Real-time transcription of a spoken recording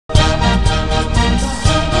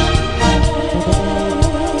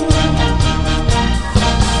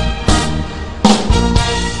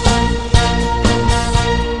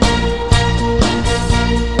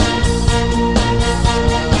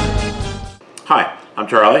Hi, I'm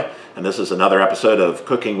Charlie, and this is another episode of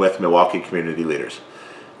Cooking with Milwaukee Community Leaders.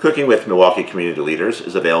 Cooking with Milwaukee Community Leaders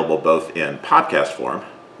is available both in podcast form,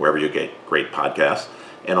 wherever you get great podcasts,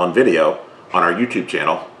 and on video on our YouTube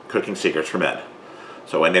channel, Cooking Secrets for Men.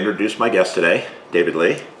 So I want to introduce my guest today, David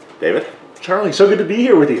Lee. David? Charlie, so good to be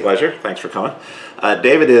here with you. Pleasure. Thanks for coming.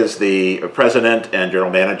 David is the president and general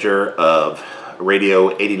manager of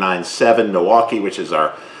Radio 89.7 Milwaukee, which is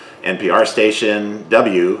our NPR station,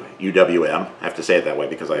 WUWM. I have to say it that way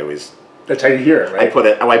because I always... That's how you hear it, right?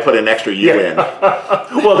 I put an extra U in.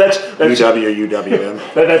 Well, that's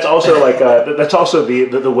UWM. That's also like that's also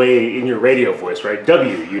the way in your radio voice, right?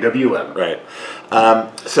 WUWM. Right.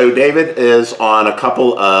 So David is on a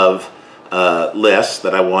couple of lists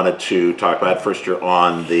that I wanted to talk about. First, you're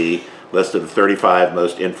on the list of the 35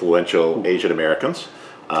 most influential Asian Americans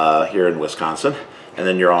here in Wisconsin. And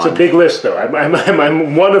then you're on. It's a big list, though.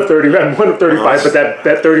 I'm one of 30. I'm one of 35, but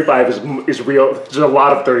that 35 is real. There's a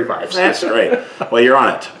lot of 35s. That's great. Well, you're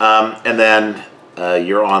on it. And then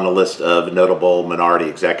you're on a list of notable minority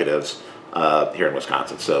executives here in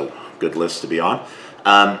Wisconsin. So good list to be on.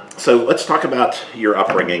 So let's talk about your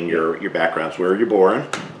upbringing, your backgrounds, where you're born,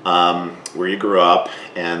 where you grew up,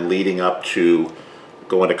 and leading up to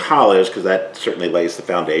going to college, because that certainly lays the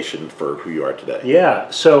foundation for who you are today. Yeah,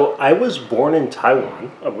 so I was born in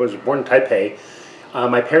Taiwan. I was born in Taipei.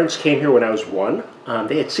 My parents came here when I was one.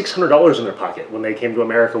 They had $600 in their pocket when they came to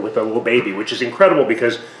America with a little baby, which is incredible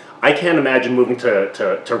because I can't imagine moving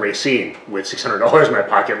to Racine with $600 in my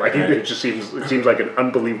pocket. Like right. It seems like an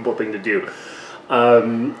unbelievable thing to do.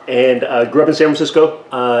 And grew up in San Francisco,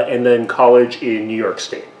 and then college in New York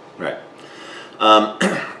State. Right.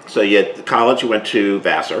 So you at college, you went to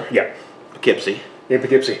Vassar. Yeah. Poughkeepsie. In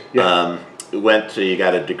Poughkeepsie, yeah. You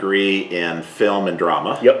got a degree in film and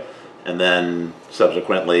drama. Yep. And then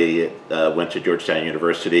subsequently went to Georgetown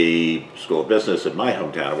University School of Business in my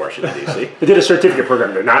hometown of Washington, D.C. I did a certificate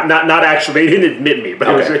program there. Not actually, they didn't admit me, but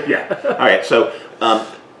okay. It was, yeah. All right, so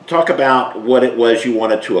talk about what it was you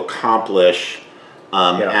wanted to accomplish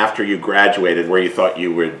after you graduated, where you thought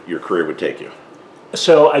your career would take you.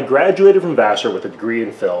 So I graduated from Vassar with a degree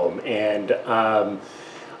in film, and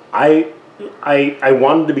I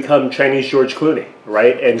wanted to become Chinese George Clooney,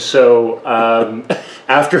 right? And so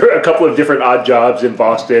after a couple of different odd jobs in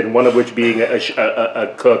Boston, one of which being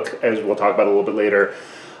a cook, as we'll talk about a little bit later,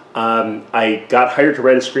 I got hired to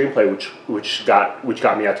write a screenplay, which got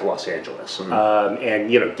me out to Los Angeles,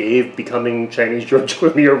 and gave becoming Chinese George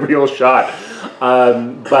Clooney a real shot.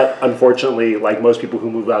 But unfortunately, like most people who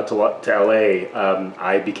move out to LA,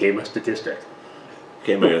 I became a statistic.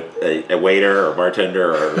 Became a waiter or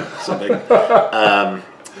bartender or something.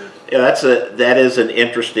 That is an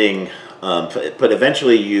interesting. But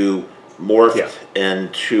eventually you morphed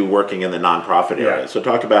into working in the nonprofit area. So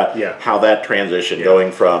talk about how that transition,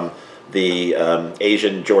 going from the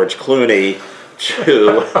Asian George Clooney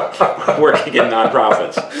to working in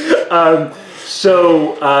nonprofits.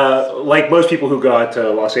 Like most people who go out to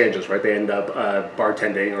Los Angeles, right, they end up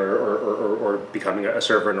bartending or becoming a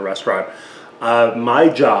server in a restaurant. My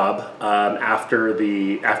job after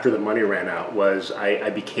the money ran out was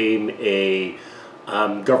I became a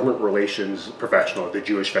government relations professional at the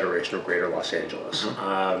Jewish Federation of Greater Los Angeles.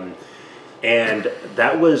 And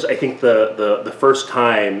that was, I think, the first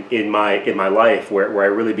time in my life where I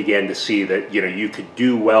really began to see that you could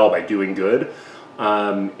do well by doing good.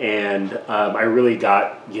 I really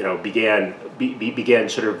began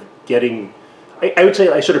sort of getting, I would say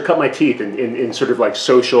I sort of cut my teeth in sort of like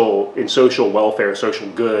social welfare, social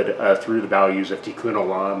good through the values of Tikkun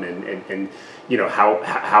Olam and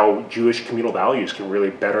how Jewish communal values can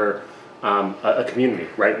really better a community,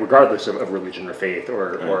 right, regardless of religion or faith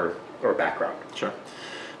or background. Sure.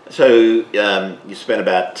 So you spent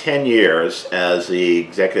about 10 years as the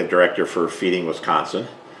executive director for Feeding Wisconsin.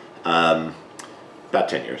 About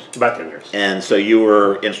 10 years. About 10 years. And so you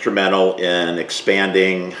were instrumental in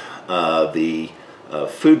expanding the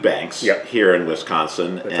food banks here in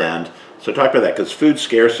Wisconsin. That's and right. So talk about that, because food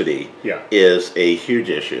scarcity is a huge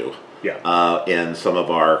issue in some of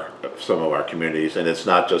our communities, and it's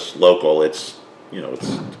not just local, it's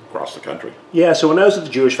across the country. Yeah, so when I was at the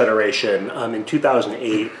Jewish Federation in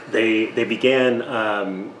 2008, they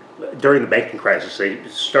began during the banking crisis, they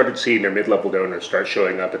started seeing their mid-level donors start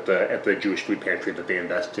showing up at the Jewish food pantry that they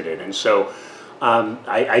invested in, and so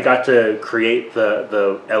I got to create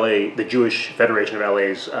the Jewish Federation of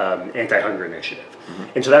LA's anti-hunger initiative,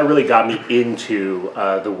 and so that really got me into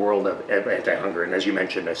the world of anti-hunger. And as you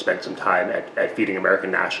mentioned, I spent some time at Feeding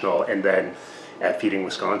American National and then at Feeding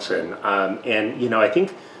Wisconsin, and I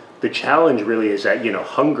think the challenge really is that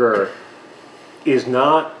hunger is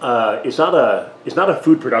not a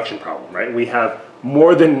food production problem, right? We have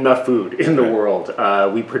more than enough food in the world.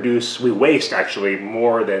 We waste actually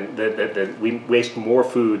more than we waste more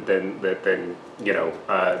food than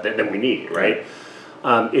we need, right?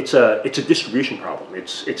 It's a distribution problem.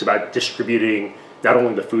 It's about distributing not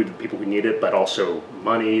only the food to the people who need it, but also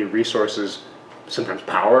money, resources, sometimes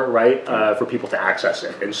power, right, for people to access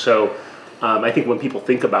it. And so I think when people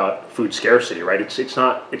think about food scarcity, right, it's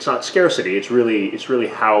not scarcity. It's really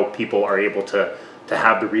how people are able to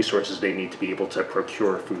have the resources they need to be able to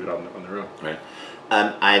procure food on their own. Right.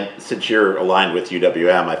 Since you're aligned with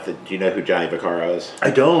UWM, do you know who Johnny Vaccaro is? I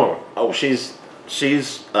don't. Oh, she's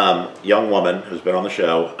a young woman who's been on the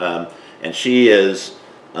show, and she is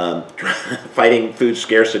fighting food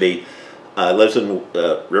scarcity. Lives in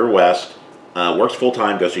River West, works full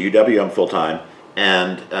time, goes to UWM full time,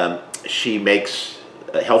 and she makes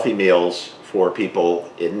healthy meals for people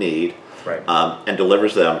in need, right, and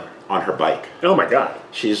delivers them on her bike. Oh my God,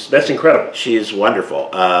 that's incredible. She's wonderful,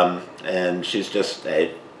 and she's just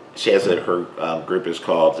her group is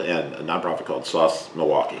called, and a nonprofit called Sauce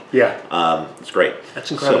Milwaukee. Yeah, it's great. That's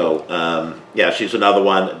incredible. So yeah, she's another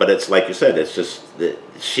one, but it's like you said, it's just that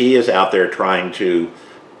she is out there trying to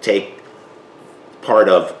take part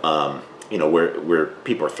of where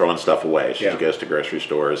people are throwing stuff away. She goes to grocery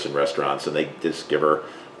stores and restaurants, and they just give her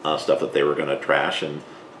stuff that they were going to trash, and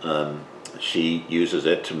she uses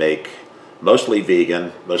it to make mostly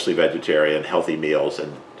vegan, mostly vegetarian, healthy meals,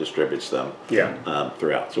 and distributes them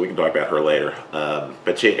throughout. So we can talk about her later.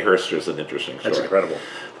 But hers is an interesting story. That's incredible.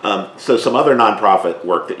 So some other nonprofit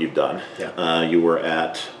work that you've done. Yeah. You were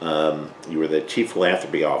the chief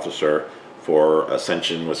philanthropy officer for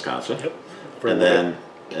Ascension, Wisconsin. Yep.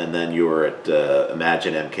 And then you were at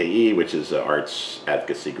Imagine MKE, which is an arts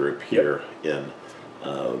advocacy group here in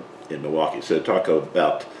Milwaukee. So talk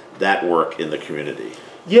about that work in the community.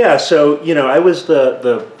 Yeah, so I was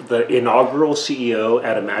the inaugural CEO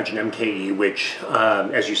at Imagine MKE, which,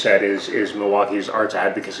 as you said, is Milwaukee's arts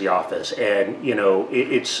advocacy office, and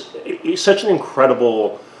it's such an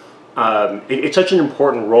incredible, it's such an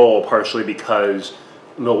important role, partially because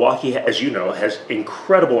Milwaukee, as you know, has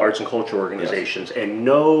incredible arts and culture organizations, and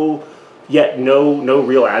no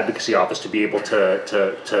real advocacy office to be able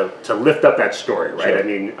to lift up that story, right? Sure. I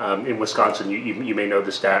mean, in Wisconsin, you may know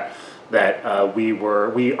the stat that we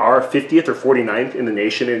are 50th or 49th in the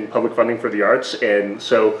nation in public funding for the arts, and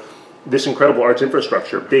so this incredible arts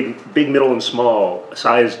infrastructure, big, middle, and small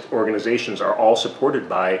sized organizations are all supported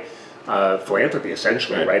by philanthropy,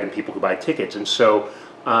 essentially, right? And people who buy tickets, and so.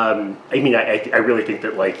 I really think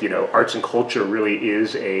that arts and culture really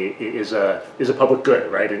is a public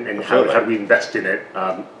good, right? And how do we invest in it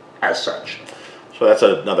as such? So that's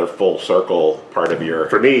another full circle part of your...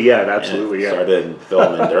 For me, yeah, absolutely, yeah. Started in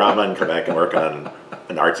film and drama and come back and work on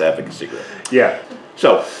an arts advocacy group. Yeah.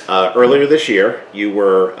 So earlier this year, you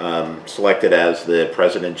were selected as the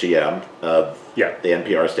president GM of the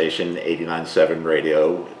NPR station 89.7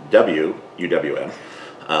 Radio WUWM.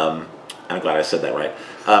 I'm glad I said that right.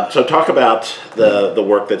 So talk about the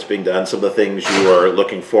work that's being done, some of the things you are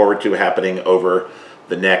looking forward to happening over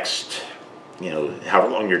the next, however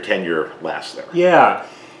long your tenure lasts there. Yeah.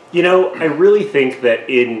 I really think that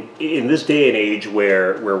in this day and age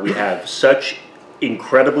where we have such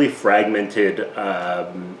incredibly fragmented,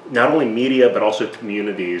 not only media, but also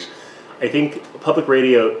communities, I think public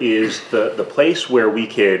radio is the place where we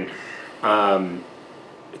can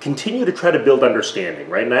continue to try to build understanding,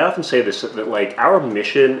 right? And I often say this, that our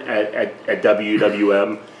mission at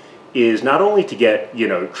WWM is not only to get,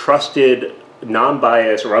 trusted,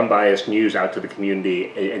 non-biased or unbiased news out to the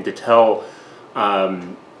community and to tell,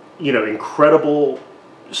 incredible,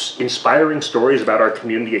 inspiring stories about our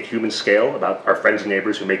community at human scale, about our friends and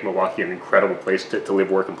neighbors who make Milwaukee an incredible place to live,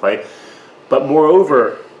 work, and play. But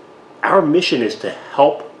moreover, our mission is to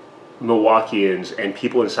help Milwaukeeans and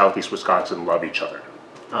people in Southeast Wisconsin love each other.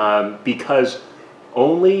 Because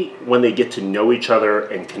only when they get to know each other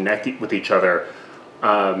and connect with each other,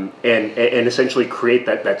 and essentially create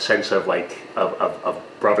that sense of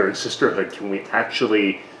brother and sisterhood, can we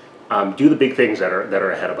actually do the big things that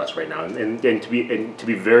are ahead of us right now. And to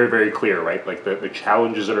be very, very clear, right? The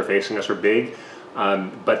challenges that are facing us are big,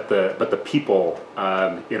 but the people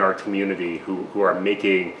in our community who are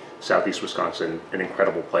making Southeast Wisconsin an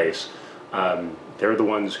incredible place. They're the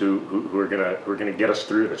ones who are gonna get us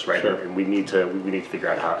through this, right? Sure. And we need to figure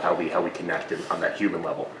out how we connect on that human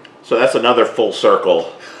level. So that's another full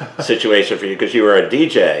circle situation for you, because you were a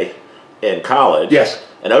DJ in college. Yes.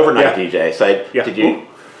 An overnight DJ. So did you?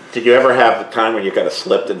 Did you ever have the time when you kind of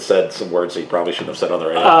slipped and said some words that you probably shouldn't have said on the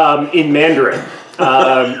radio? In Mandarin.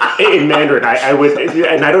 In Mandarin, I would,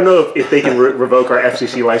 and I don't know if they can revoke our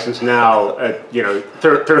FCC license now,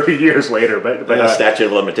 30 years later, but statute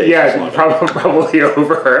of limitations. Yeah, probably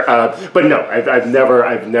over. But no, I've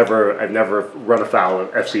never run afoul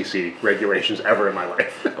of FCC regulations ever in my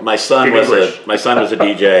life. My son was a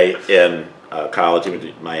DJ in college. He went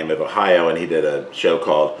to Miami of Ohio, and he did a show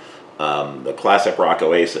called the Classic Rock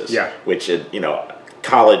Oasis, which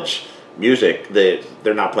college music,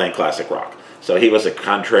 they're not playing classic rock. So he was a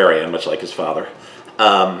contrarian, much like his father.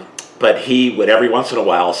 But he would every once in a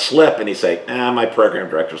while slip and he'd say, my program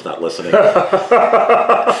director's not listening. So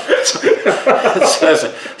I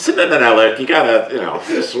said, no, look, you gotta,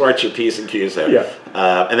 just watch your P's and Q's there. Yeah.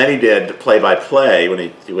 And then he did play-by-play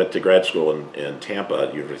when he went to grad school in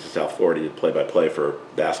Tampa, University of South Florida. He did play-by-play for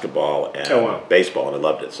basketball and baseball, and I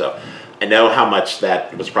loved it. So I know how much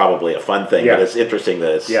that was probably a fun thing, but it's interesting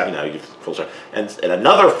that it's, full circle. And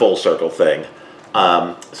another full circle thing,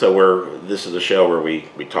 so this is a show where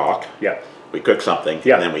we talk, we cook something,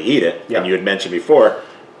 and then we eat it. And you had mentioned before,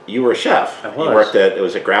 you were a chef. I was. You worked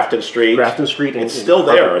at Grafton Street. Grafton Street. It's still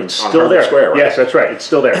there. It's still there. Square, right? Yes, that's right. It's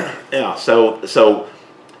still there. Yeah. So,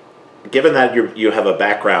 given that you have a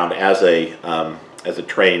background as a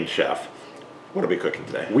trained chef, what are we cooking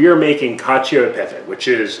today? We are making Cacio e pepe, which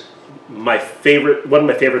is one of my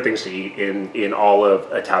favorite things to eat in all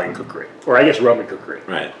of Italian cookery, or I guess Roman cookery.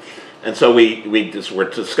 Right. And so we were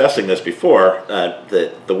discussing this before.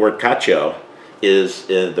 The word cacio is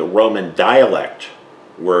the Roman dialect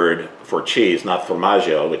word for cheese, not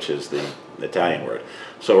formaggio, which is the Italian word.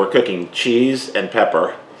 So we're cooking cheese and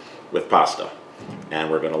pepper with pasta,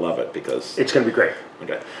 and we're going to love it because it's going to be great.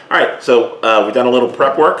 Okay. All right. So we've done a little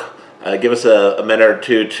prep work. Give us a minute or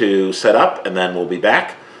two to set up, and then we'll be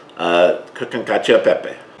back cooking cacio e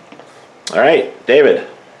pepe. All right, David.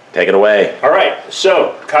 Take it away. All right,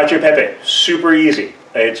 so cacio e pepe, super easy.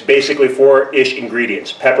 It's basically 4-ish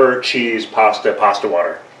ingredients: pepper, cheese, pasta, pasta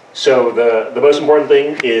water. So the most important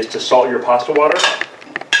thing is to salt your pasta water.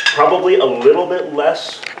 Probably a little bit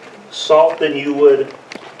less salt than you would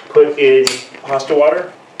put in pasta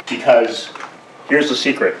water, because here's the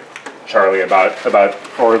secret, Charlie,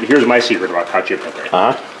 or here's my secret about cacio e pepe.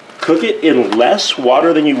 Cook it in less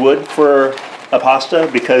water than you would for a pasta,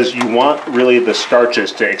 because you want really the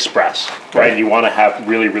starches to express, right? You want to have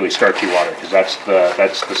really, really starchy water, because that's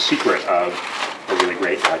the secret of a really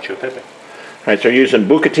great cacio e pepe. All right, so you're using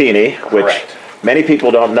bucatini, which many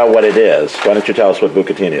people don't know what it is. Why don't you tell us what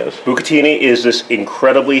bucatini is? Bucatini is this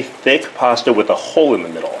incredibly thick pasta with a hole in the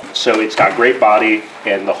middle. So it's got great body,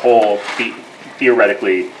 and the hole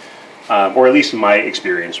theoretically, or at least in my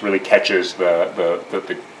experience, really catches the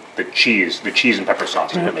cheese and pepper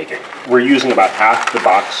sauce that we're making. We're using about half the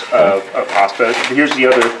box of pasta. Here's the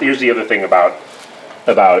other thing about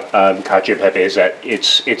cacio e pepe is that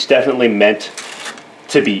it's definitely meant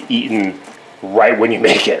to be eaten right when you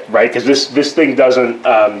make it, right? Because this thing doesn't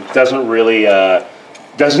really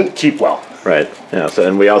doesn't keep well. Right. Yeah. So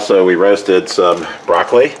and we roasted some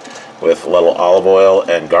broccoli with a little olive oil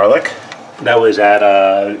and garlic. That was at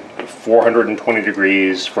 420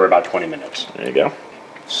 degrees for about 20 minutes. There you go.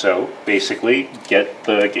 So basically, get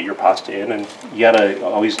your pasta in, and you gotta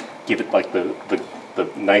always give it like the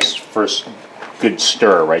nice first good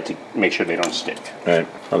stir, right, to make sure they don't stick. Right.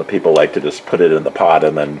 A lot of people like to just put it in the pot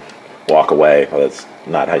and then walk away. Well, that's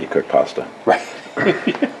not how you cook pasta. Right.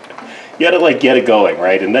 You gotta get it going,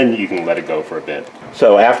 right, and then you can let it go for a bit.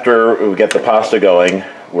 So after we get the pasta going,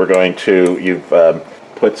 we're going to you've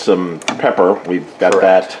put some pepper. We've got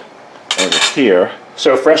that over here.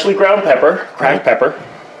 So freshly ground pepper, cracked pepper.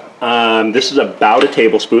 This is about a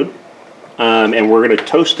tablespoon, and we're going to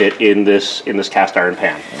toast it in this cast iron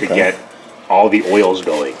pan to get all the oils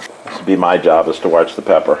going. This would be my job, is to watch the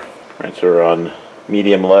pepper. Right, so we're on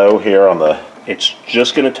medium low here on the. It's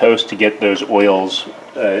just going to toast to get those oils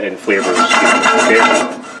and flavors.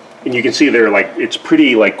 And you can see they're it's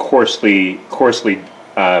pretty coarsely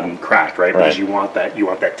cracked, right? Because you want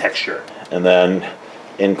that texture. And then,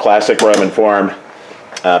 in classic Roman form,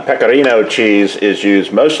 pecorino cheese is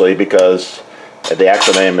used mostly because the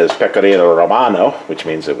actual name is Pecorino Romano, which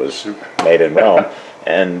means it was made in Rome,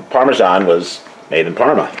 and Parmesan was made in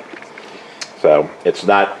Parma. So it's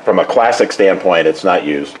not, from a classic standpoint, it's not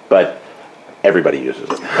used, but everybody uses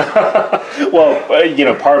it. Well,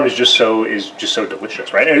 Parma is just so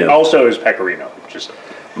delicious, right? And it also is pecorino.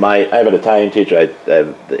 I have an Italian teacher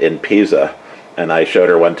in Pisa, and I showed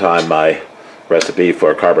her one time my recipe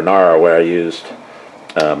for carbonara where I used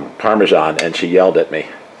Parmesan, and she yelled at me.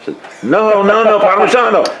 Said, no,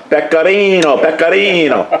 Parmigiano, pecorino.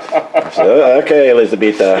 I said, okay,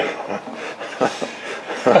 Elisabetta.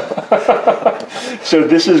 So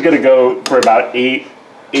this is going to go for about eight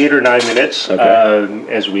or 9 minutes, Okay.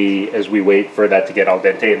 as we wait for that to get al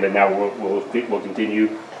dente, and then now we'll continue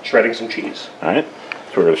shredding some cheese. All right,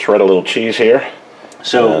 so we're going to shred a little cheese here.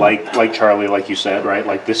 So like Charlie, like you said, right?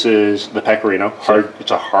 Like this is the pecorino. Hard. It's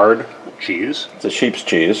a hard cheese. It's a sheep's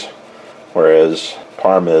cheese, whereas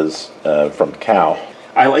Parm is from cow.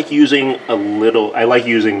 I like using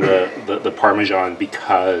the Parmesan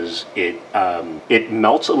because it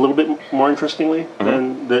melts a little bit more interestingly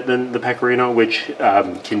than the pecorino, which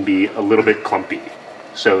can be a little bit clumpy.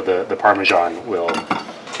 So the Parmesan will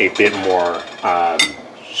a bit more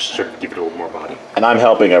sort of give it a little more body. And I'm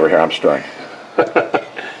helping over here. I'm stirring.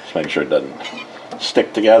 Just making sure it doesn't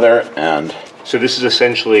stick together. And so this is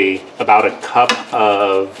essentially about a cup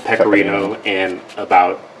of pecorino and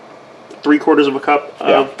about 3/4 of a cup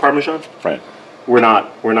of Parmesan. right, We're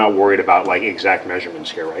not worried about like exact measurements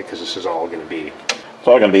here, right? Because this is all going to be. it's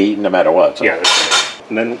all going to be eaten no matter what. So. Yeah, that's right.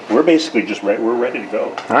 And then we're basically just ready. We're ready to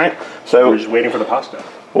go. All right. So We're just waiting for the pasta.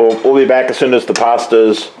 we'll be back as soon as the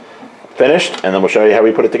pasta's finished, and then we'll show you how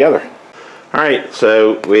we put it together. All right.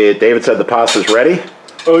 So David said the pasta's ready.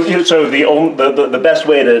 Oh, so the best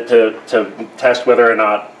way to test whether or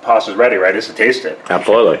not pasta's ready, right, is to taste it.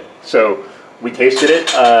 Absolutely. So we tasted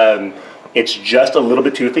it. It's just a little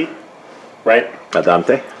bit toothy, right? Al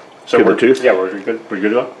dente. So Good we're tooth. Yeah, we're good. We're good to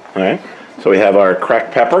go. All right. So we have our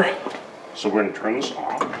cracked pepper. So we're gonna turn this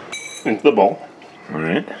off into the bowl. All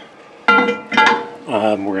right.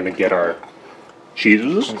 We're gonna get our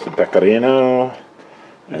cheeses. The pecorino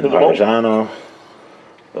and Into the bowl. Parmigiano.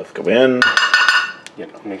 Both go in.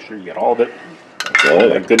 Make sure you get all of it. Absolutely.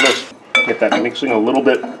 Oh my goodness. Get that mixing a little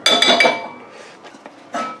bit.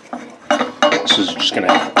 This is just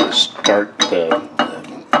gonna start the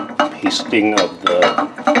pasting of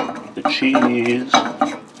the cheese.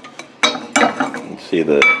 You see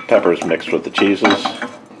the peppers mixed with the cheeses.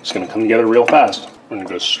 It's gonna come together real fast. We're gonna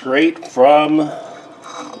go straight from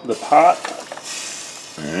the pot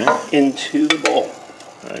into the bowl.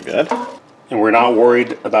 Very good. And we're not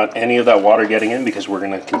worried about any of that water getting in because we're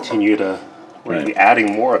gonna continue to, we're gonna be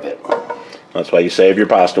adding more of it. That's why you save your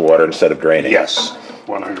pasta water instead of draining. Yes,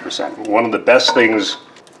 100%. One of the best things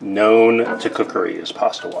known to cookery is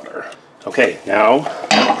pasta water. Okay, now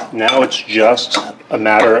it's just a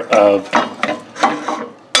matter of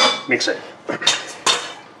mixing. A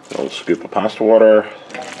little scoop of pasta water.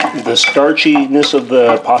 The starchiness of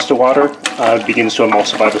the pasta water begins to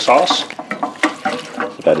emulsify the sauce.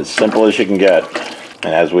 About as simple as you can get.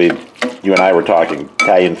 And as you and I were talking,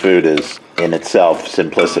 Italian food is in itself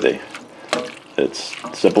simplicity. It's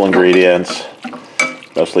simple ingredients,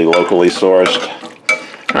 mostly locally sourced.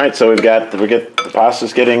 All right, so the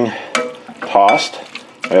pasta's getting tossed.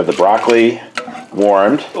 We have the broccoli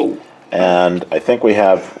warmed, and I think we're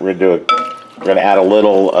gonna add a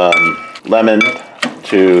little lemon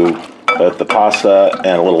to both the pasta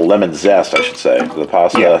and a little lemon zest, I should say, to the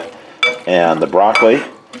pasta and the broccoli.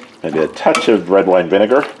 Maybe a touch of red wine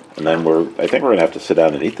vinegar, and then I think we're gonna have to sit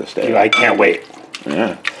down and eat this, Dave. I can't wait.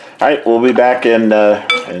 Yeah. All right, we'll be back in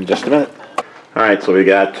just a minute. All right, so we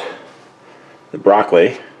got the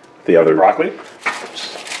broccoli, the other Broccoli.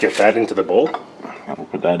 Just get that into the bowl. We'll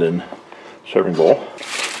put that in serving bowl.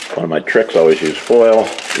 One of my tricks, always use foil.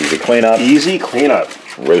 Easy cleanup. Easy cleanup.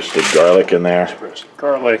 Roasted garlic in there. Roasted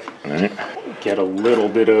garlic. All right. Get a little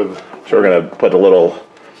bit of So we're gonna put a little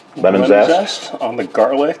lemon zest. on the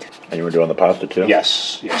garlic. And you were doing the pasta too?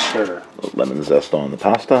 Yes, sir. A little lemon zest on the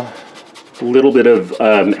pasta. A little bit of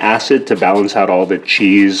acid to balance out all the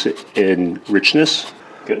cheese and richness.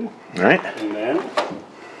 Good. All right. And then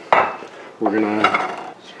we're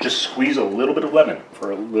gonna just squeeze a little bit of lemon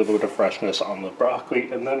for a little bit of freshness on the broccoli,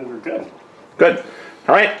 and then we're good. Good.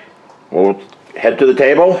 All right. We'll head to the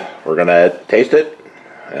table. We're gonna taste it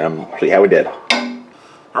and see how we did. All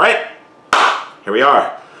right. Here we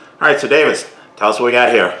are. All right, so Davis, tell us what we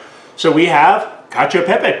got here. So we have cacio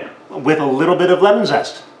pepe with a little bit of lemon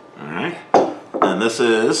zest. All right. And this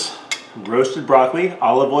is? Roasted broccoli,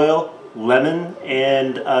 olive oil, lemon,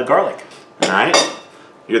 and garlic. All right.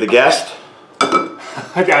 You're the guest.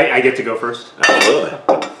 I get to go first. Absolutely.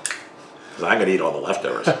 Because I'm going to eat all the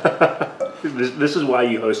leftovers. This is why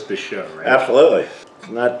you host this show, right? Absolutely.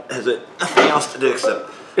 Has it nothing else to do except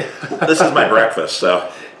this is my breakfast,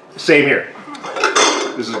 so. Same here.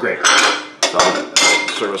 This is great. So I'll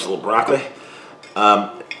serve us a little broccoli.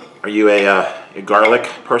 Are you a garlic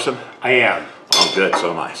person? I am. Oh, good.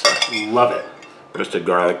 So am I. So. Love it. Roasted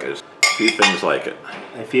garlic is few things like it.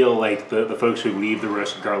 I feel like the folks who leave the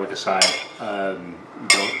roasted garlic aside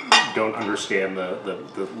don't understand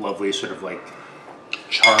the lovely sort of like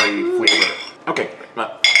charry flavor. Okay,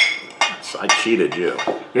 so I cheated you.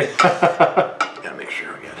 Gotta make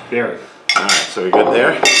sure we get it. There we go. All right, so we're good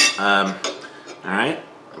there. All right,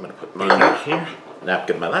 I'm gonna put mine right here.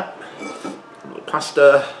 Napkin in my lap. A little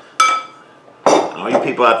pasta. And all you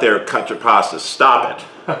people out there who cut your pasta, stop it.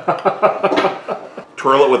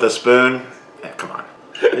 Twirl it with a spoon. Yeah, come on.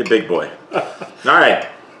 Hey, big boy. All right,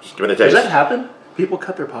 just give it a taste. Does that happen? People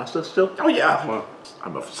cut their pasta still? Oh, yeah. Wow.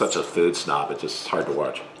 I'm such a food snob, it's just hard to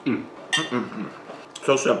watch.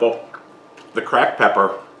 So simple. The cracked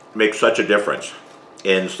pepper makes such a difference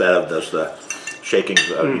instead of just the shaking,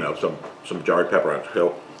 some jarred pepper on.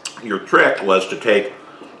 So your trick was to take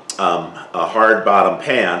a hard bottom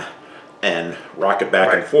pan and rock it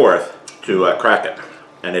back and forth to crack it.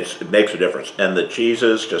 And it makes a difference. And the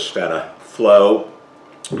cheeses just kind of flow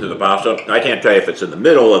to the pasta. I can't tell you if it's in the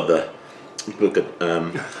middle of the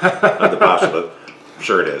pasta, but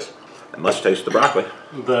sure it is. I must taste the broccoli.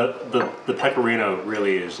 The pecorino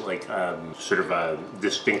really is like sort of a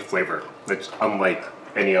distinct flavor that's unlike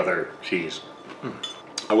any other cheese.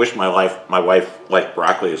 I wish my wife liked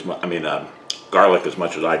broccoli garlic as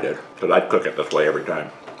much as I did, because I'd cook it this way every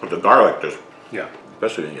time. But the garlic just,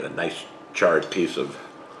 especially when you get a nice charred piece of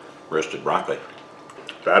roasted broccoli.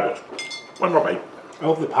 Fabulous. One more bite. I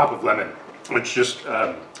love the pop of lemon. It's just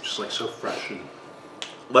like so fresh. And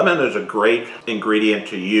lemon is a great ingredient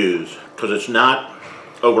to use because it's not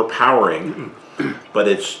overpowering, but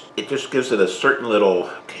it just gives it a certain little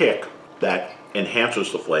kick that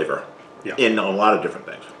enhances the flavor in a lot of different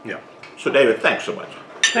things. Yeah. So David, thanks so much.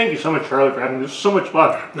 Thank you so much, Charlie, for having me. This was so much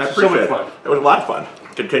fun. I appreciate it. It was a lot of fun.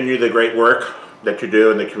 Continue the great work that you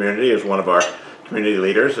do in the community as one of our community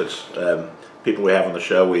leaders. It's people we have on the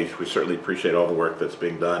show. We certainly appreciate all the work that's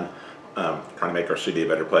being done, trying to make our city a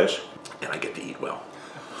better place, and I get to eat well.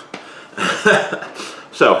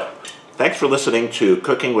 So, thanks for listening to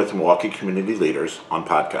Cooking with Milwaukee Community Leaders on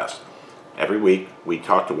podcast. Every week, we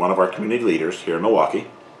talk to one of our community leaders here in Milwaukee,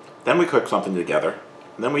 then we cook something together,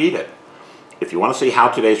 and then we eat it. If you want to see how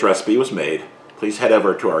today's recipe was made, please head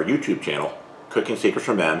over to our YouTube channel, Cooking Secrets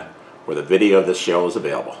for Men, where the video of this show is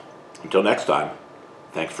available. Until next time,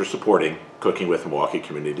 thanks for supporting Cooking with Milwaukee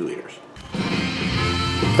Community Leaders.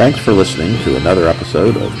 Thanks for listening to another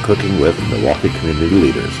episode of Cooking with Milwaukee Community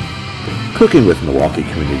Leaders. Cooking with Milwaukee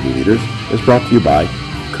Community Leaders is brought to you by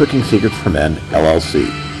Cooking Secrets for Men, LLC,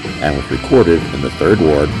 and was recorded in the 3rd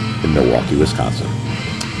Ward in Milwaukee, Wisconsin.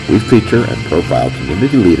 We feature and profile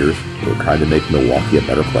community leaders who are trying to make Milwaukee a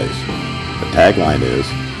better place. The tagline is,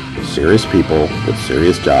 serious people with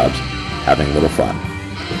serious jobs having a little fun.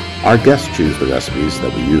 Our guests choose the recipes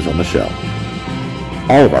that we use on the show.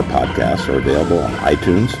 All of our podcasts are available on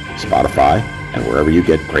iTunes, Spotify, and wherever you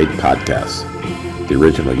get great podcasts. The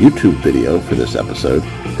original YouTube video for this episode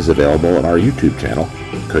is available on our YouTube channel,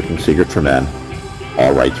 Cooking Secrets for Men,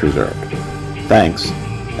 all rights reserved. Thanks,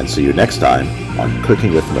 and see you next time on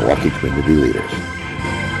Cooking with Milwaukee Community Leaders.